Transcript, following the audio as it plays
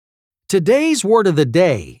Today's word of the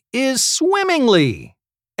day is swimmingly.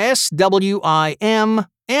 SWIMMINGLY.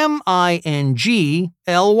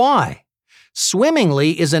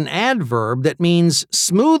 Swimmingly is an adverb that means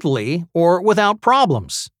smoothly or without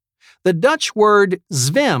problems. The Dutch word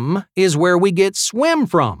ZVEM is where we get swim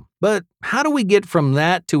from, but how do we get from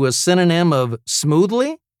that to a synonym of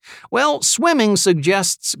smoothly? Well, swimming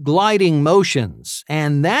suggests gliding motions,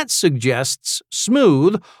 and that suggests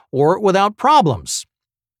smooth or without problems.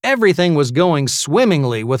 Everything was going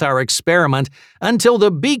swimmingly with our experiment until the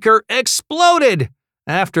beaker exploded.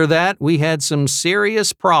 After that, we had some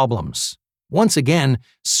serious problems. Once again,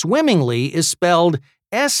 swimmingly is spelled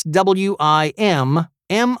SWIMMINGLY.